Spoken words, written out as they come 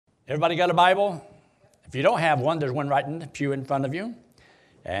Everybody got a Bible? If you don't have one, there's one right in the pew in front of you.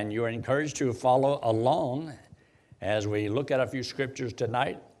 And you're encouraged to follow along as we look at a few scriptures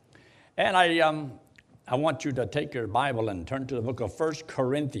tonight. And I want you to take your Bible and turn to the book of 1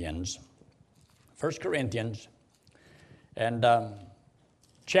 Corinthians. 1 Corinthians and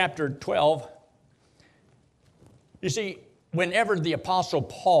chapter 12. You see, whenever the Apostle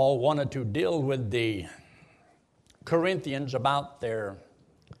Paul wanted to deal with the Corinthians about their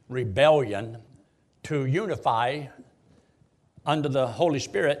rebellion to unify under the Holy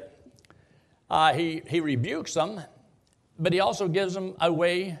Spirit, he rebukes them, but he also gives them a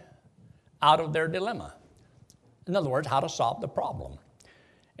way out of their dilemma. In other words, how to solve the problem.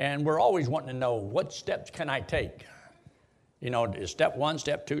 And we're always wanting to know, what steps can I take? You know, is step 1,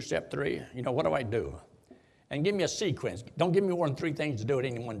 step 2, step 3? You know, what do I do? And give me a sequence. Don't give me more than 3 things to do at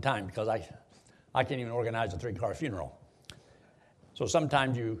any one time, because I can't even organize a 3-car funeral. So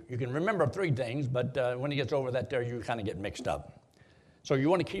sometimes you can remember 3 things, but when it gets over that there, you kind of get mixed up. So you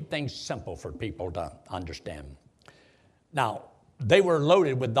want to keep things simple for people to understand. Now, they were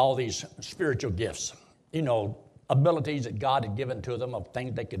loaded with all these spiritual gifts, you know, abilities that God had given to them of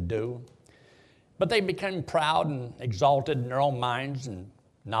things they could do. But they became proud and exalted in their own minds, and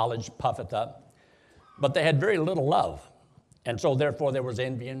knowledge puffeth up. But they had very little love. And so therefore there was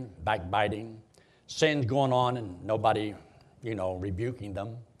envy and backbiting, sins going on and nobody, you know, rebuking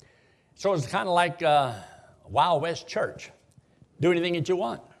them. So it's kind of like Wild West church. Do anything that you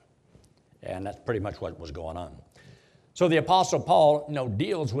want. And that's pretty much what was going on. So the Apostle Paul, you know,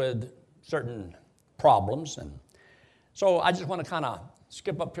 deals with certain problems. And so I just want to kind of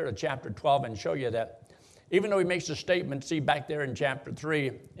skip up here to chapter 12 and show you that even though he makes a statement, see back there in chapter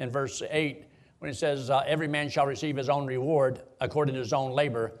 3 in verse 8, when it says, every man shall receive his own reward according to his own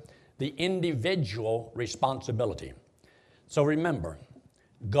labor, the individual responsibility. So remember,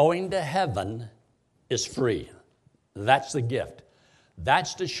 going to heaven is free. That's the gift.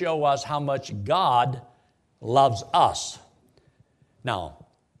 That's to show us how much God loves us. Now,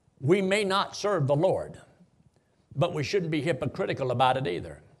 we may not serve the Lord, but we shouldn't be hypocritical about it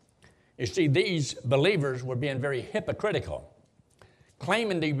either. You see, these believers were being very hypocritical,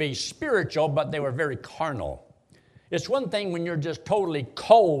 claiming to be spiritual, but they were very carnal. It's one thing when you're just totally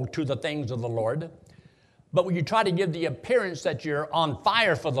cold to the things of the Lord, but when you try to give the appearance that you're on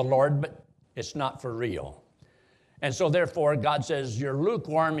fire for the Lord, but it's not for real. And so therefore, God says, you're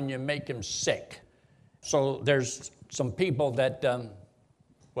lukewarm and you make him sick. So there's some people that,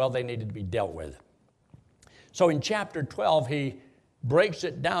 they needed to be dealt with. So in chapter 12, he breaks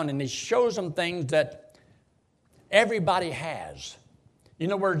it down and he shows them things that everybody has.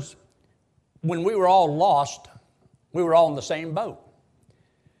 In other words, when we were all lost, we were all in the same boat.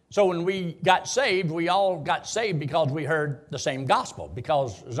 So when we got saved, we all got saved because we heard the same gospel,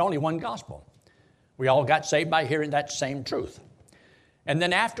 because there's only one gospel. We all got saved by hearing that same truth. And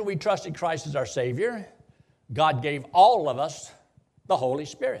then after we trusted Christ as our Savior, God gave all of us the Holy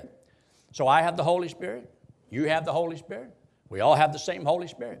Spirit. So I have the Holy Spirit. You have the Holy Spirit. We all have the same Holy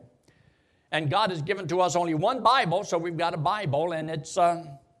Spirit. And God has given to us only one Bible, so we've got a Bible, and it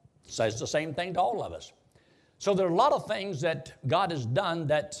says the same thing to all of us. So there are a lot of things that God has done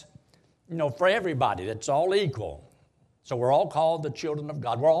that, you know, for everybody, that's all equal. So we're all called the children of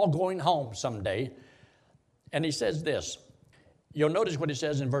God. We're all going home someday. And he says this. You'll notice what he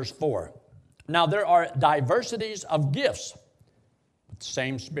says in verse 4. Now there are diversities of gifts, but the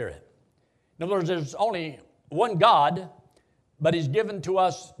same Spirit. In other words, there's only one God, but he's given to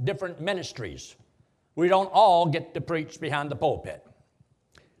us different ministries. We don't all get to preach behind the pulpit.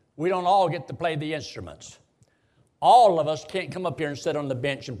 We don't all get to play the instruments. All of us can't come up here and sit on the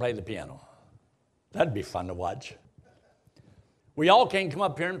bench and play the piano. That'd be fun to watch. We all can't come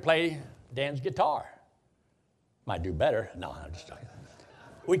up here and play Dan's guitar. Might do better. No, I'm just talking.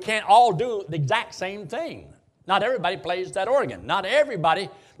 We can't all do the exact same thing. Not everybody plays that organ. Not everybody.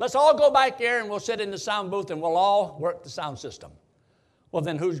 Let's all go back there and we'll sit in the sound booth and we'll all work the sound system. Well,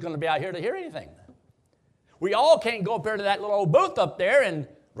 then who's going to be out here to hear anything? We all can't go up here to that little old booth up there and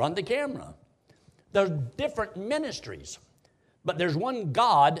run the camera. There's different ministries, but there's one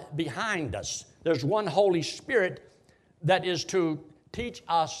God behind us. There's one Holy Spirit that is to teach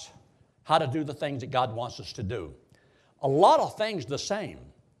us how to do the things that God wants us to do. A lot of things the same.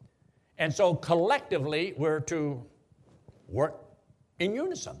 And so collectively, we're to work in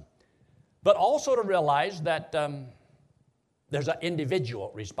unison, but also to realize that there's an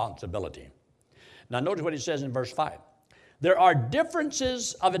individual responsibility. Now notice what he says in verse 5. There are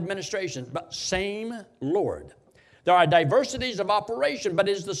differences of administration, but same Lord. There are diversities of operation, but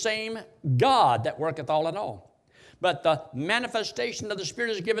it is the same God that worketh all in all. But the manifestation of the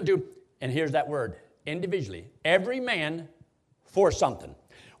Spirit is given to, and here's that word, individually, every man for something.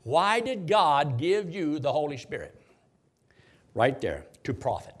 Why did God give you the Holy Spirit? Right there, to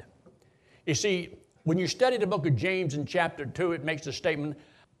profit. You see, when you study the book of James in chapter 2, it makes a statement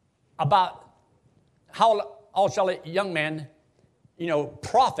about how shall a young man,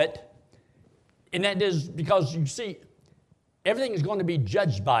 profit. And that is because, you see, everything is going to be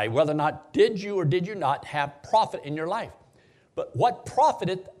judged by whether or not did you or did you not have profit in your life. But what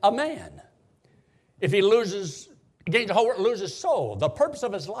profiteth a man if he gains the whole world, loses soul, the purpose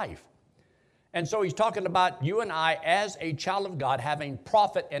of his life? And so he's talking about you and I as a child of God having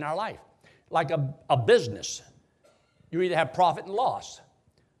profit in our life. Like a business, you either have profit and loss.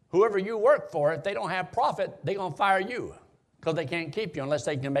 Whoever you work for, if they don't have profit, they're going to fire you because they can't keep you unless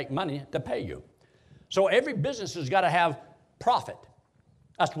they can make money to pay you. So every business has got to have profit.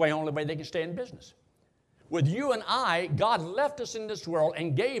 That's the only way they can stay in business. With you and I, God left us in this world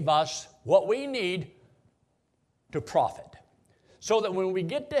and gave us what we need to profit. So that when we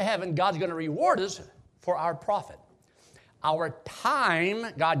get to heaven, God's going to reward us for our profit. Our time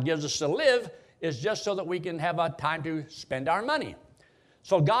God gives us to live is just so that we can have a time to spend our money.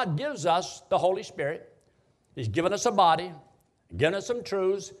 So God gives us the Holy Spirit. He's given us a body, given us some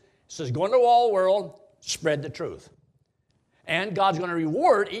truths. He says, go into all world, spread the truth. And God's going to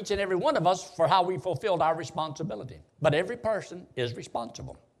reward each and every one of us for how we fulfilled our responsibility. But every person is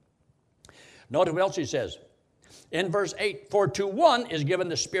responsible. Notice what else he says. In verse 8, for to one is given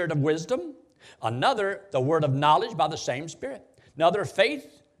the spirit of wisdom, another the word of knowledge by the same Spirit, another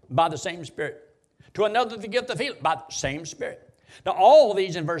faith by the same Spirit, to another the gift of healing by the same Spirit. Now all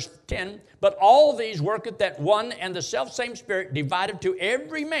these in verse 10, but all these worketh that one and the selfsame Spirit divided to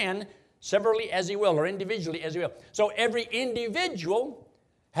every man severally as he will, or individually as he will. So every individual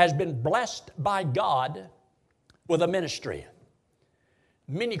has been blessed by God with a ministry.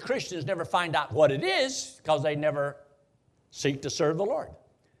 Many Christians never find out what it is because they never seek to serve the Lord.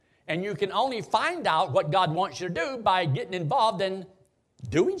 And you can only find out what God wants you to do by getting involved in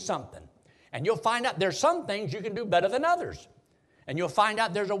doing something. And you'll find out there's some things you can do better than others. And you'll find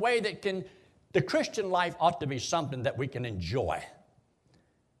out there's a way the Christian life ought to be something that we can enjoy.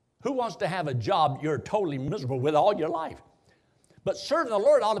 Who wants to have a job you're totally miserable with all your life? But serving the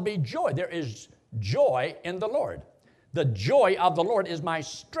Lord ought to be joy. There is joy in the Lord. The joy of the Lord is my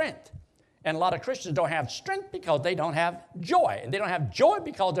strength. And a lot of Christians don't have strength because they don't have joy. And they don't have joy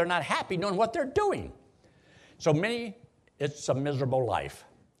because they're not happy knowing what they're doing. So many, it's a miserable life.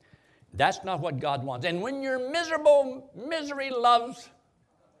 That's not what God wants. And when you're miserable, misery loves.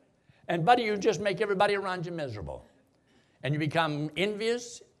 And buddy, you just make everybody around you miserable. And you become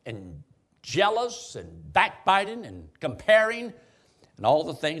envious and jealous and backbiting and comparing. And all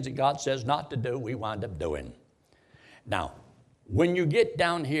the things that God says not to do, we wind up doing. Now, when you get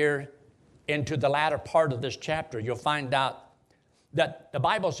down here into the latter part of this chapter, you'll find out that the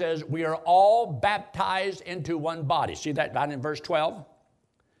Bible says we are all baptized into one body. See that right in verse 12?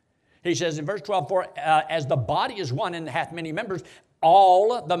 He says in verse 12, for as the body is one and hath many members,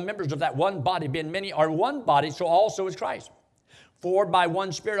 all the members of that one body, being many, are one body, so also is Christ. For by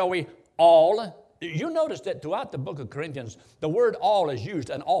one Spirit are we all. You notice that throughout the book of Corinthians, the word all is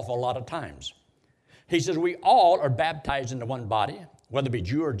used an awful lot of times. He says we all are baptized into one body, whether it be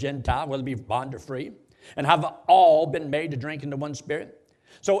Jew or Gentile, whether it be bond or free, and have all been made to drink into one Spirit.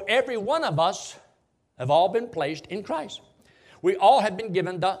 So every one of us have all been placed in Christ. We all have been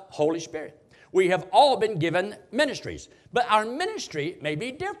given the Holy Spirit. We have all been given ministries. But our ministry may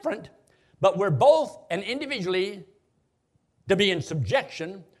be different, but we're both and individually to be in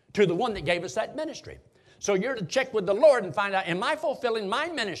subjection to the one that gave us that ministry. So you're to check with the Lord and find out, am I fulfilling my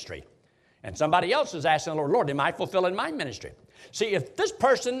ministry? And somebody else is asking the Lord, Lord, am I fulfilling my ministry? See, if this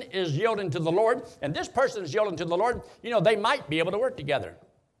person is yielding to the Lord and this person is yielding to the Lord, they might be able to work together.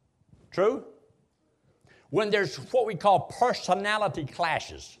 True? When there's what we call personality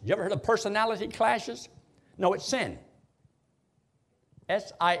clashes. You ever heard of personality clashes? No, it's sin.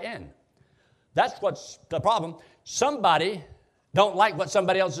 S-I-N. That's what's the problem. Somebody don't like what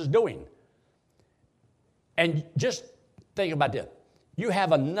somebody else is doing. And just think about this. You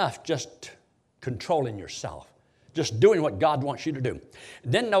have enough just controlling yourself, just doing what God wants you to do.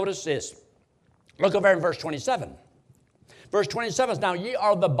 Then notice this. Look over in verse 27. Verse 27 is, now ye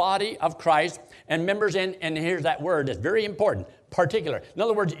are the body of Christ and members in, and here's that word, it's very important, particular. In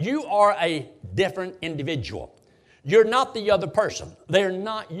other words, you are a different individual. You're not the other person. They're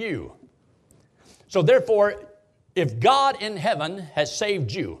not you. So therefore, if God in heaven has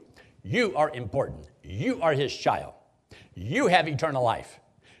saved you, you are important. You are his child. You have eternal life.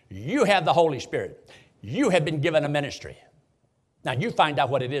 You have the Holy Spirit. you have been given a ministry. Now, you find out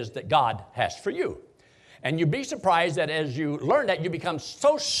what it is that God has for you. And you'd be surprised that as you learn that, you become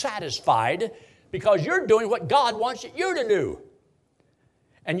so satisfied because you're doing what God wants you to do.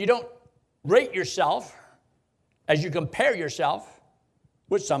 And you don't rate yourself as you compare yourself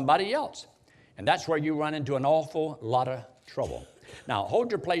with somebody else. And that's where you run into an awful lot of trouble. Now,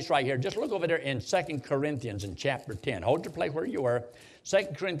 hold your place right here. Just look over there in 2 Corinthians in chapter 10. Hold your place where you are. 2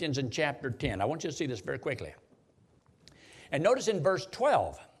 Corinthians in chapter 10. I want you to see this very quickly. And notice in verse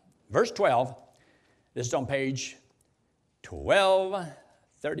 12. Verse 12, this is on page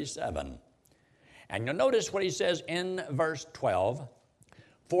 1237. And you'll notice what he says in verse 12.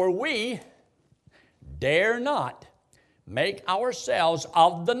 For we dare not make ourselves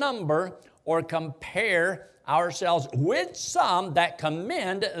of the number or compare ourselves with some that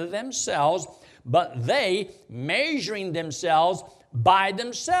commend themselves, but they, measuring themselves by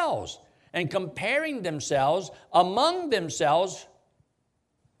themselves and comparing themselves among themselves,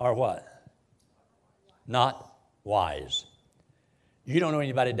 are what? Not wise. You don't know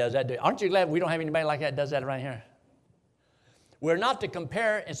anybody that does that, do you? Aren't you glad we don't have anybody like that does that around here? We're not to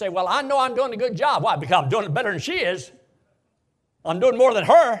compare and say, well, I know I'm doing a good job. Why? Because I'm doing it better than she is. I'm doing more than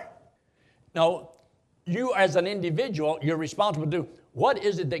her. No, you as an individual, you're responsible to do what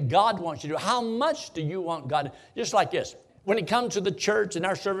is it that God wants you to do. How much do you want God? Just like this. When it comes to the church and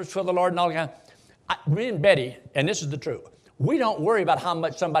our service for the Lord and all that, me and Betty, and this is the truth, we don't worry about how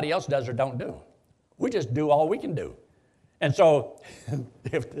much somebody else does or don't do. We just do all we can do. And so,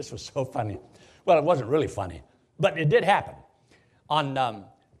 if this was so funny. Well, it wasn't really funny, but it did happen. On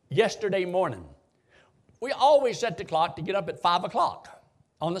yesterday morning, we always set the clock to get up at 5 o'clock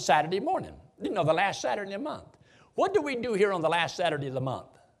on the Saturday morning. You know, the last Saturday of the month. What do we do here on the last Saturday of the month?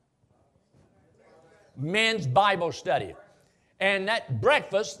 Men's Bible study. And that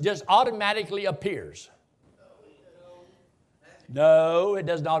breakfast just automatically appears. No, it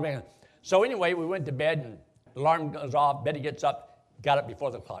does not. So anyway, we went to bed and the alarm goes off. Betty gets up, got up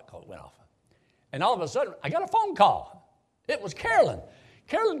before the clock went off. And all of a sudden, I got a phone call. It was Carolyn.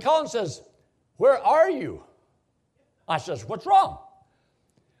 Carolyn called and says, where are you? I says, what's wrong?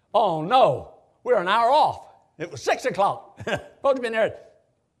 Oh, no, we're an hour off. It was 6 o'clock. Supposed to be in there.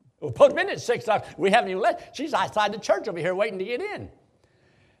 We're supposed to be in at 6 o'clock. We haven't even left. She's outside the church over here waiting to get in.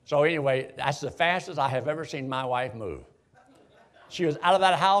 So anyway, that's the fastest I have ever seen my wife move. She was out of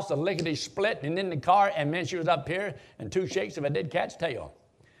that house, a lickety split, and in the car, and then she was up here, and 2 shakes of a dead cat's tail.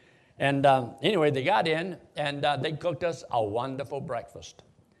 And anyway, they got in, and they cooked us a wonderful breakfast.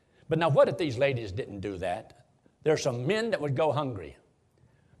 But now, what if these ladies didn't do that? There are some men that would go hungry.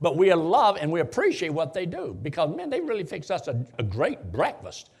 But we love and we appreciate what they do because, man, they really fix us a great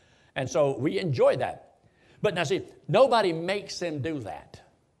breakfast. And so we enjoy that. But now, see, nobody makes them do that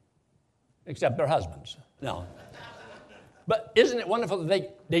except their husbands. No. But isn't it wonderful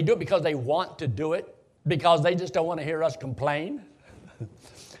that they do it because they want to do it? Because they just don't want to hear us complain?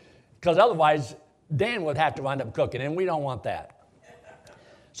 Because otherwise, Dan would have to wind up cooking, and we don't want that.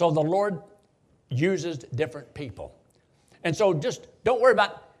 So the Lord uses different people. And so just don't worry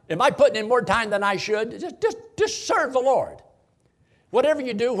about, am I putting in more time than I should? Just serve the Lord. Whatever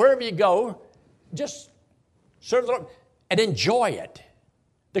you do, wherever you go, just serve the Lord and enjoy it.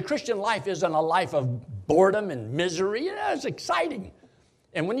 The Christian life isn't a life of boredom and misery. It's exciting.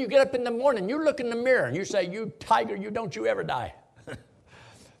 And when you get up in the morning, you look in the mirror and you say, you tiger, you don't you ever die.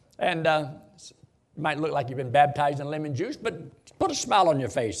 And it might look like you've been baptized in lemon juice, but put a smile on your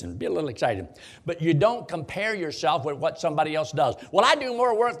face and be a little excited. But you don't compare yourself with what somebody else does. Well, I do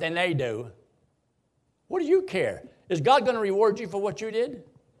more work than they do. What do you care? Is God going to reward you for what you did?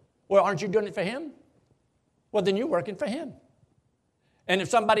 Well, aren't you doing it for Him? Well, then you're working for Him. And if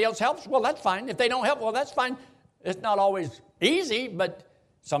somebody else helps, well, that's fine. If they don't help, well, that's fine. It's not always easy, but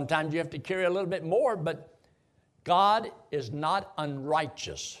sometimes you have to carry a little bit more. But God is not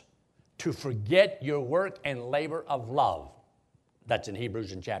unrighteous to forget your work and labor of love. That's in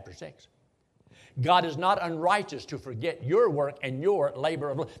Hebrews in chapter 6. God is not unrighteous to forget your work and your labor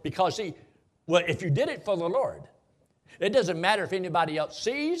of love. Because, see, well, if you did it for the Lord, it doesn't matter if anybody else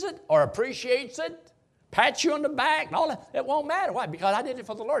sees it or appreciates it, pats you on the back and all that. It won't matter. Why? Because I did it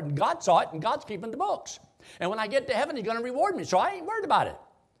for the Lord, and God saw it, and God's keeping the books. And when I get to heaven, He's going to reward me, so I ain't worried about it.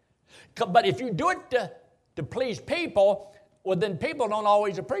 But if you do it to please people, well, then people don't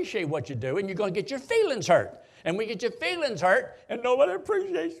always appreciate what you do, and you're going to get your feelings hurt. And we get your feelings hurt, and nobody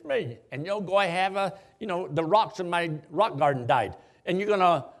appreciates me. And you'll go have the rocks in my rock garden died. And you're going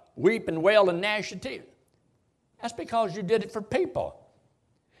to weep and wail and gnash your teeth. That's because you did it for people.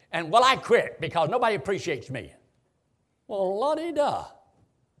 And, well, I quit because nobody appreciates me. Well, la-di-da.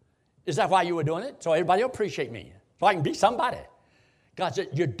 Is that why you were doing it? So everybody will appreciate me, so I can be somebody. God said,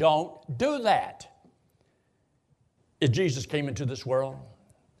 you don't do that. If Jesus came into this world,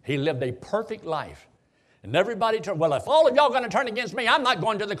 he lived a perfect life. And everybody turned, well, if all of y'all are going to turn against me, I'm not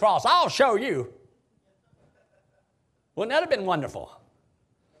going to the cross. I'll show you. Wouldn't that have been wonderful?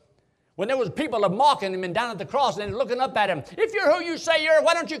 When there was people of mocking him and down at the cross and looking up at him, if you're who you say you are,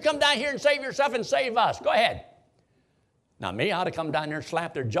 why don't you come down here and save yourself and save us? Go ahead. Now me, I'd have come down there and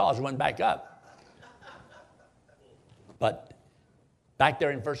slapped their jaws and went back up. But back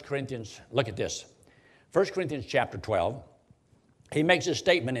there in 1 Corinthians, look at this. 1 Corinthians chapter 12, he makes a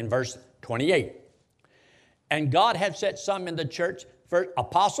statement in verse 28. And God hath set some in the church for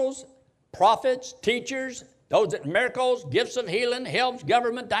apostles, prophets, teachers, those that miracles, gifts of healing, helps,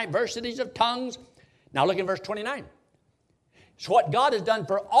 government, diversities of tongues. Now look in verse 29. It's what God has done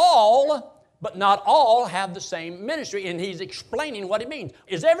for all, but not all have the same ministry. And he's explaining what it means.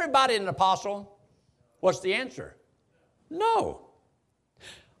 Is everybody an apostle? What's the answer? No.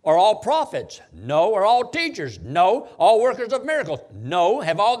 Are all prophets? No. Are all teachers? No. All workers of miracles? No.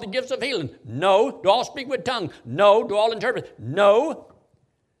 Have all the gifts of healing? No. Do all speak with tongues? No. Do all interpret? No.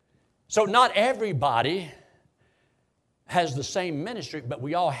 So not everybody has the same ministry, but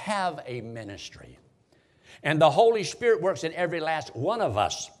we all have a ministry. And the Holy Spirit works in every last one of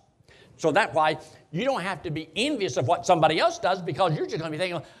us. So that's why you don't have to be envious of what somebody else does, because you're just going to be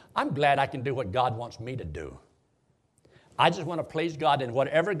thinking, I'm glad I can do what God wants me to do. I just want to please God in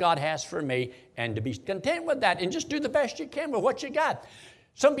whatever God has for me and to be content with that and just do the best you can with what you got.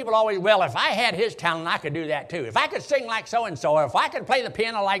 Some people always, well, if I had his talent, I could do that too. If I could sing like so-and-so, or if I could play the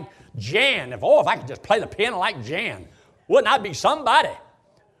piano like Jan, if I could just play the piano like Jan, wouldn't I be somebody?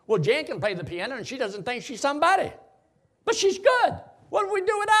 Well, Jan can play the piano and she doesn't think she's somebody. But she's good. What do we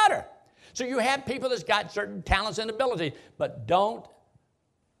do without her? So you have people that's got certain talents and abilities, but don't,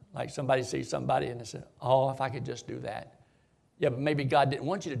 like somebody sees somebody and they say, oh, if I could just do that. Yeah, but maybe God didn't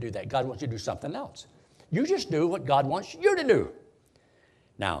want you to do that. God wants you to do something else. You just do what God wants you to do.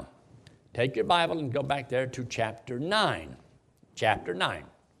 Now, take your Bible and go back there to chapter 9. Chapter 9.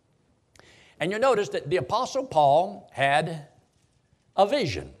 And you'll notice that the Apostle Paul had a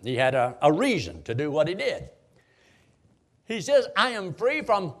vision. He had a reason to do what he did. He says, I am free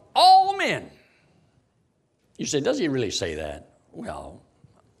from all men. You say, does he really say that? Well,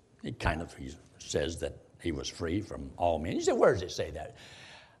 he says that he was free from all men. You say, where does it say that?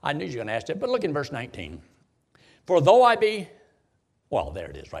 I knew you were going to ask that, but look in verse 19. For though I be, well, there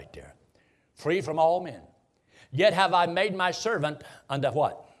it is right there. Free from all men. Yet have I made my servant unto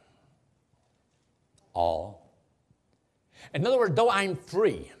what? All. In other words, though I'm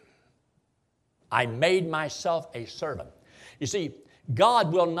free, I made myself a servant. You see,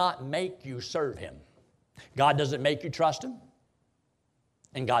 God will not make you serve him. God doesn't make you trust him,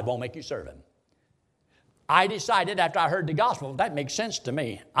 and God won't make you serve him. I decided after I heard the gospel, that makes sense to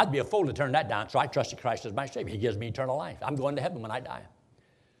me. I'd be a fool to turn that down, so I trusted Christ as my Savior. He gives me eternal life. I'm going to heaven when I die.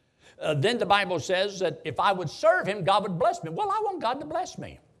 Then the Bible says that if I would serve him, God would bless me. Well, I want God to bless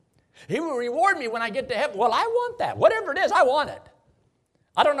me. He will reward me when I get to heaven. Well, I want that. Whatever it is, I want it.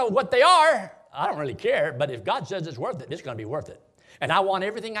 I don't know what they are. I don't really care, but if God says it's worth it, it's going to be worth it. And I want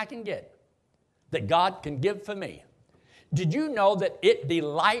everything I can get that God can give for me. Did you know that it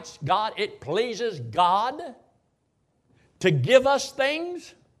delights God, it pleases God to give us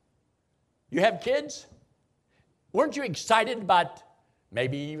things? You have kids? Weren't you excited about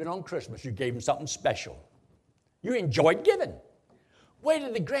maybe even on Christmas you gave them something special? You enjoyed giving. Wait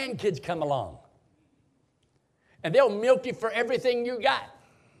till the grandkids come along. And they'll milk you for everything you got.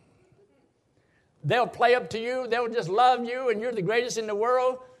 They'll play up to you. They'll just love you, and you're the greatest in the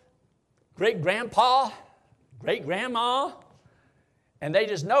world. Great-grandpa, great-grandma, and they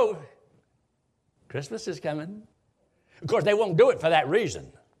just know Christmas is coming. Of course, they won't do it for that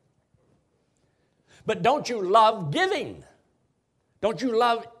reason. But don't you love giving? Don't you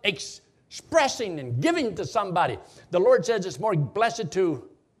love expressing and giving to somebody? The Lord says it's more blessed to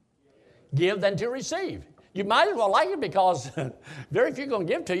give than to receive. You might as well like it because very few are going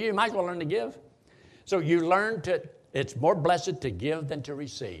to give to you. You might as well learn to give. So you learn it's more blessed to give than to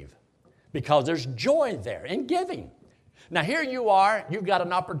receive, because there's joy there in giving. Now here you are, you've got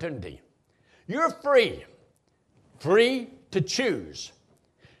an opportunity. You're free to choose.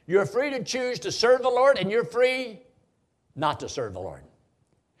 You're free to choose to serve the Lord, and you're free not to serve the Lord.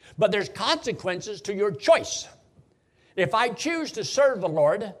 But there's consequences to your choice. If I choose to serve the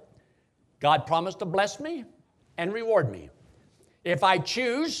Lord, God promised to bless me and reward me. If I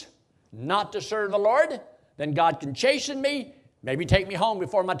choose not to serve the Lord, then God can chasten me, maybe take me home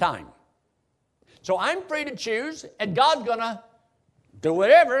before my time. So I'm free to choose, and God's going to do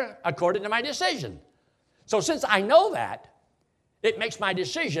whatever according to my decision. So since I know that, it makes my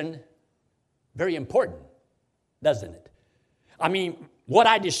decision very important, doesn't it? I mean, what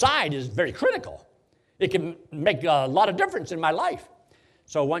I decide is very critical. It can make a lot of difference in my life.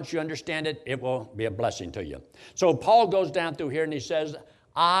 So once you understand it, it will be a blessing to you. So Paul goes down through here and he says,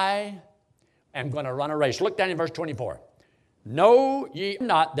 I am going to run a race. Look down in verse 24. Know ye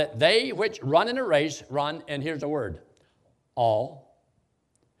not that they which run in a race run, and here's the word, all.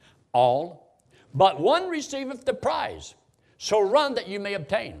 But one receiveth the prize. So run that you may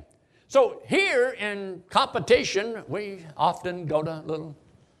obtain. So here in competition, we often go to little,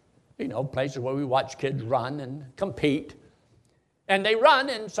 places where we watch kids run and compete. And they run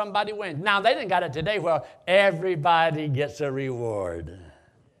and somebody wins. Now, they didn't got it today where everybody gets a reward.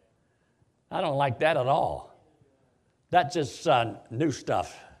 I don't like that at all. That's just new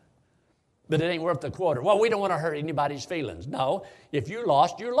stuff. But it ain't worth the quarter. Well, we don't want to hurt anybody's feelings. No, if you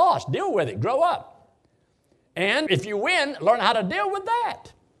lost, you lost. Deal with it. Grow up. And if you win, learn how to deal with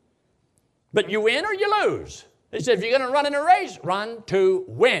that. But you win or you lose. He said, if you're going to run in a race, run to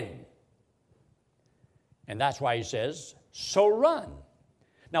win. And that's why he says, so run.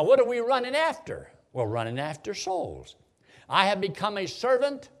 Now, what are we running after? We're running after souls. I have become a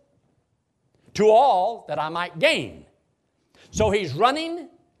servant to all that I might gain. So he's running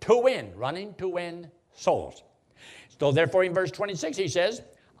to win souls. So therefore in verse 26 he says,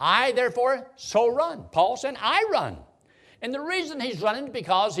 I therefore so run. Paul said, I run. And the reason he's running is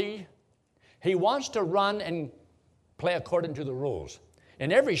because he wants to run and play according to the rules.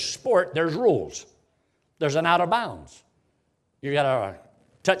 In every sport, there's rules. There's an out of bounds. You got to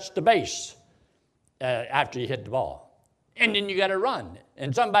touch the base after you hit the ball. And then you got to run.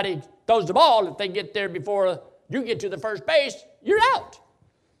 And somebody throws the ball, if they get there before you get to the first base, you're out.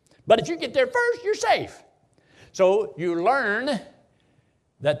 But if you get there first, you're safe. So you learn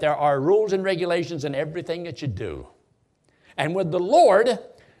that there are rules and regulations in everything that you do. And with the Lord,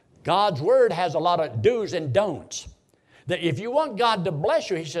 God's word has a lot of do's and don'ts. That if you want God to bless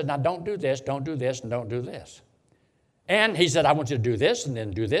you, he said, now don't do this, don't do this, and don't do this. And he said, I want you to do this, and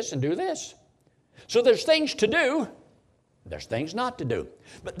then do this, and do this. So there's things to do, there's things not to do.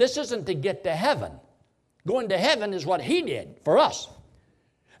 But this isn't to get to heaven. Going to heaven is what he did for us.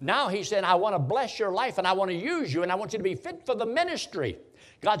 Now he said, I want to bless your life, and I want to use you, and I want you to be fit for the ministry.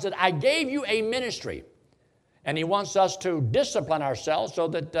 God said, I gave you a ministry. And he wants us to discipline ourselves so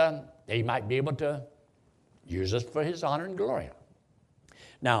that he might be able to use us for his honor and glory.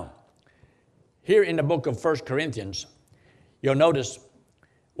 Now, here in the book of 1 Corinthians, you'll notice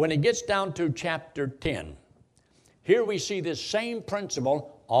when it gets down to chapter 10, here we see this same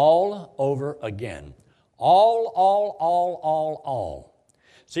principle all over again. All.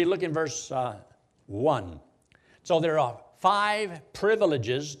 See, look in verse 1. So there are 5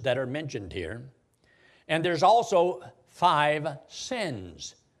 privileges that are mentioned here. And there's also 5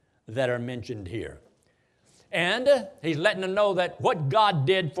 sins that are mentioned here. And he's letting them know that what God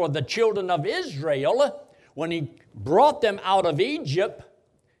did for the children of Israel, when he brought them out of Egypt,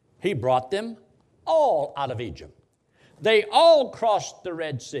 he brought them all out of Egypt. They all crossed the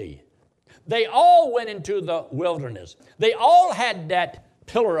Red Sea. They all went into the wilderness. They all had that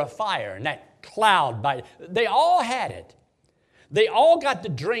pillar of fire and that cloud. They all had it. They all got to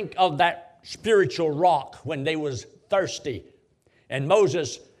drink of that spiritual rock when they was thirsty. And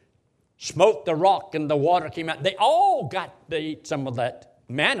Moses smote the rock and the water came out. They all got to eat some of that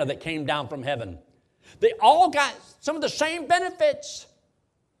manna that came down from heaven. They all got some of the same benefits.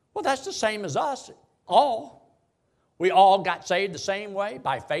 Well, that's the same as us, all. We all got saved the same way,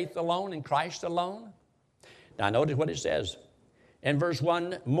 by faith alone in Christ alone. Now notice what it says in verse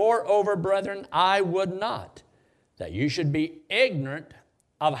 1, moreover, brethren, I would not that you should be ignorant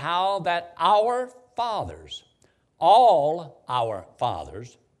of how that our fathers, all our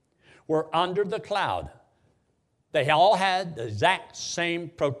fathers, were under the cloud. They all had the exact same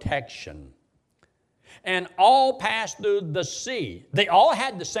protection. And all passed through the sea. They all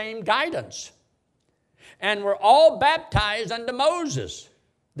had the same guidance. And were all baptized unto Moses.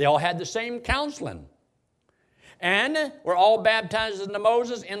 They all had the same counseling. And were all baptized unto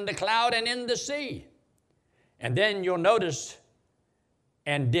Moses in the cloud and in the sea. And then you'll notice,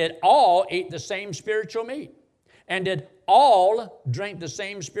 and did all eat the same spiritual meat. And did all drink the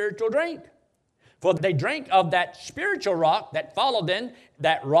same spiritual drink. For they drank of that spiritual rock that followed them.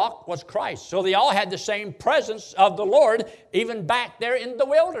 That rock was Christ. So they all had the same presence of the Lord, even back there in the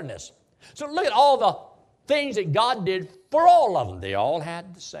wilderness. So look at all the things that God did for all of them. They all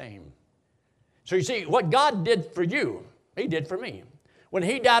had the same. So you see, what God did for you, he did for me. When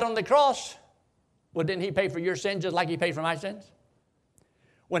he died on the cross, well, didn't he pay for your sins just like he paid for my sins?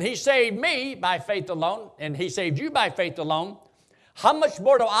 When he saved me by faith alone, and he saved you by faith alone, how much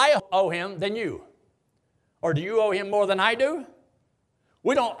more do I owe him than you? Or do you owe him more than I do?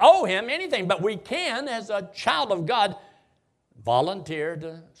 We don't owe him anything, but we can, as a child of God, volunteer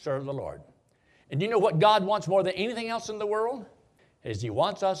to serve the Lord. And you know what God wants more than anything else in the world? Is he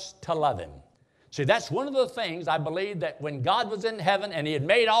wants us to love him. See, that's one of the things I believe, that when God was in heaven and he had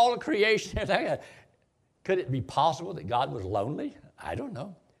made all of creation, could it be possible that God was lonely? I don't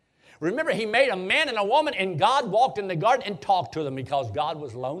know. Remember, he made a man and a woman, and God walked in the garden and talked to them because God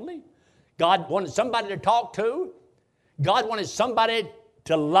was lonely. God wanted somebody to talk to. God wanted somebody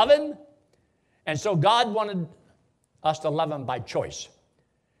to love him. And so God wanted us to love him by choice.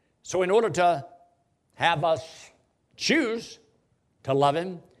 So in order to have us choose to love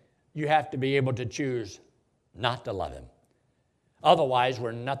him, you have to be able to choose not to love him. Otherwise,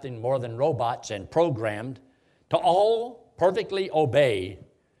 we're nothing more than robots and programmed to all perfectly obey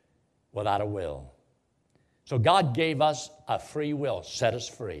without a will. So God gave us a free will, set us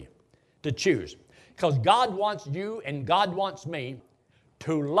free to choose. Because God wants you and God wants me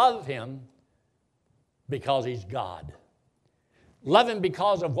to love him because he's God. Love him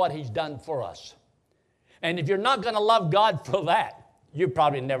because of what he's done for us. And if you're not going to love God for that, you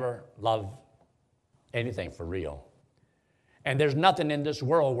probably never love anything for real. And there's nothing in this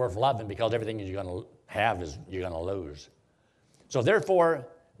world worth loving, because everything you're going to have is you're going to lose. So therefore,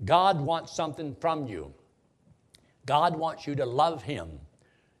 God wants something from you. God wants you to love him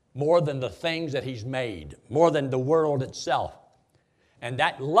more than the things that he's made, more than the world itself. And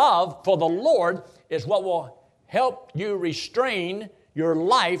that love for the Lord is what will help you restrain your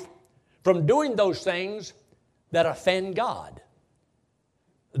life from doing those things that offend God.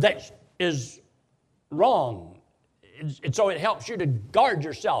 That is wrong. And so it helps you to guard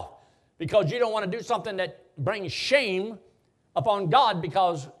yourself, because you don't want to do something that brings shame upon God,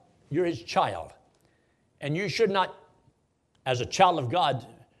 because you're his child. And you should not, as a child of God,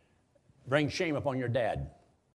 bring shame upon your dad.